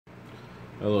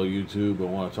Hello YouTube, I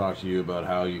want to talk to you about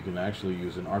how you can actually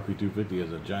use an RP250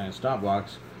 as a giant stop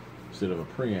box instead of a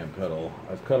preamp pedal.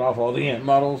 I've cut off all the amp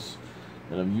models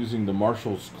and I'm using the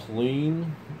Marshall's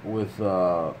Clean with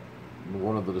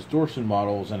one of the distortion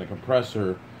models and a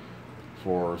compressor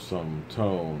for some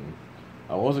tone.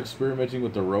 I was experimenting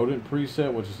with the Rodent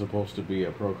preset, which is supposed to be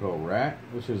a Proco Rat,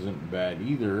 which isn't bad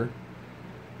either,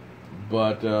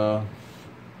 but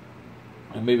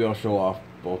and maybe I'll show off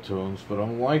both tones, but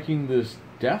I'm liking this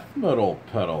death metal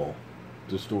pedal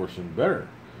distortion better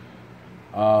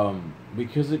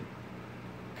because it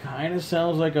kind of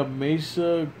sounds like a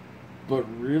Mesa, but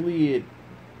really it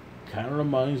kind of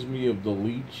reminds me of the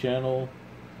lead channel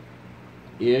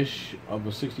ish of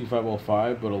a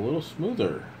 6505, but a little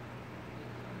smoother.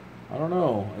 I don't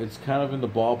know, it's kind of in the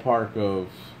ballpark of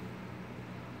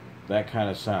that kind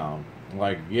of sound.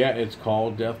 Like, yeah, it's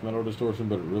called death metal distortion,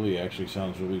 but it really actually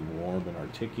sounds really warm and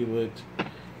articulate.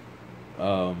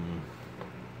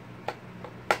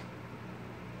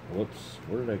 Whoops,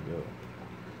 where did I go?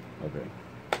 Okay.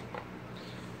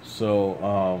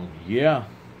 So, yeah,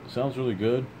 sounds really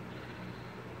good.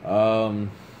 Gosh,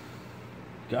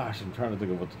 I'm trying to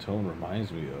think of what the tone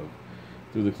reminds me of.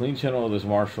 Through the clean channel of this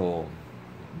Marshall,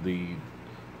 the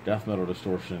death metal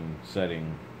distortion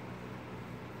setting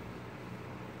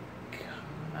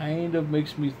kind of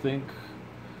makes me think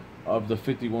of the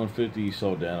 5150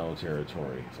 Soldano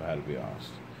territory, if I had to be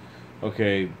honest.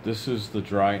 Okay, this is the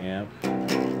dry amp by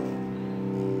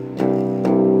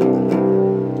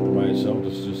itself.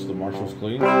 This is just the Marshall's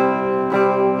Clean.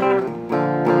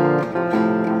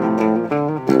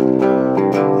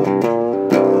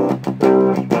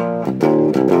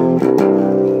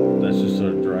 That's just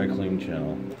a dry clean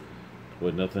channel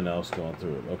with nothing else going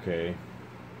through it. Okay.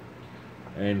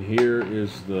 And here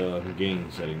is the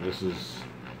gain setting. This is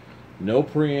no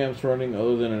preamps running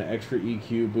other than an extra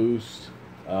EQ boost.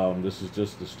 This is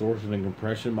just distortion and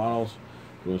compression models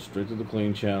going straight to the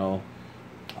clean channel.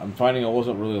 I'm finding I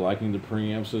wasn't really liking the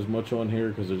preamps as much on here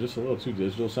because they're just a little too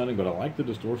digital sounding, but I like the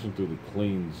distortion through the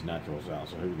clean's natural sound.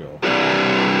 So here we go. This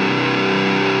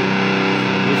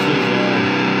is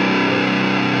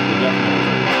the death metal.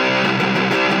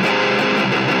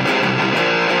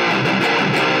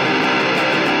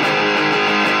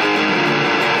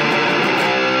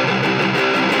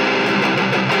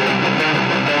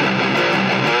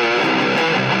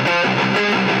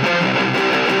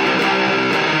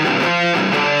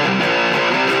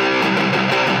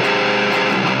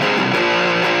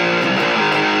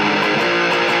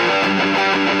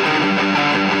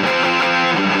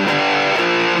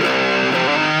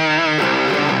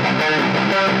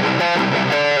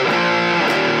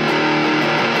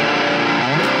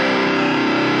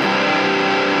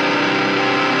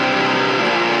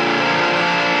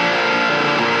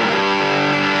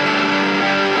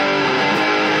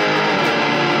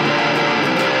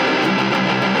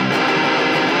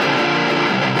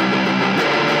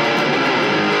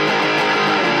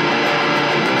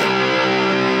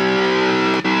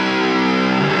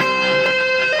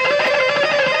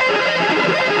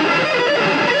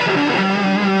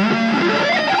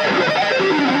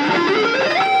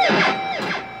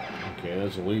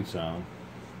 The lead sound.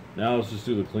 Now let's just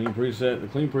do the clean preset. The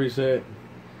clean preset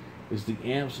is the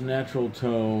amp's natural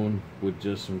tone with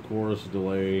just some chorus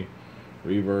delay,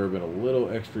 reverb, and a little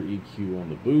extra EQ on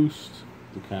the boost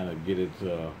to kind of get it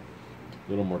a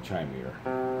little more chimier.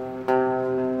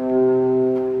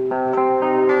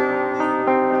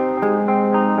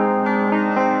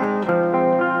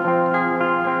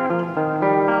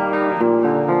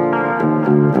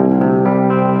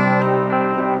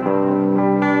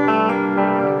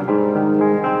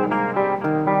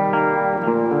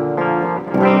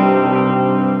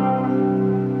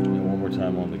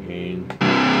 On the gain.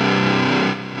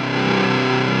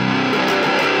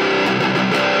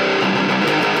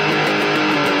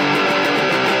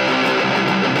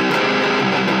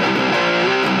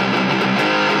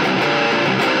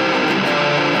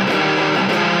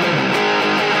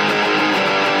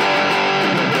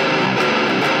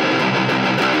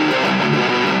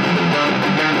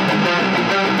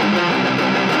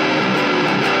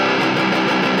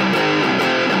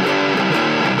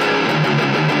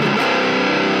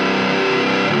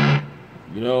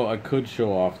 I could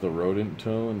show off the Rodent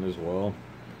tone as well.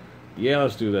 Yeah,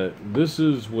 let's do that. This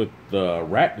is with the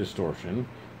Rat distortion.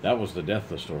 That was the Death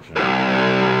distortion. This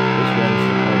one's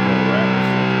the Proco Rat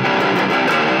distortion.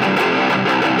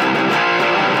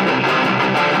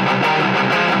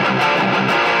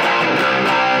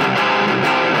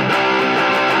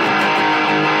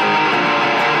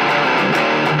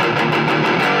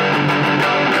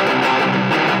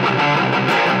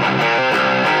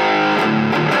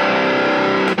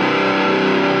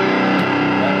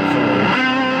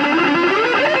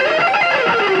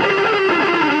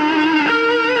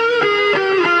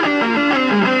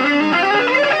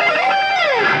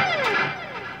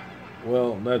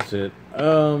 that's it.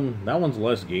 That one's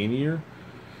less gainier,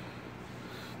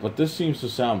 but this seems to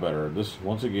sound better. This,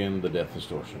 once again, the death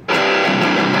distortion.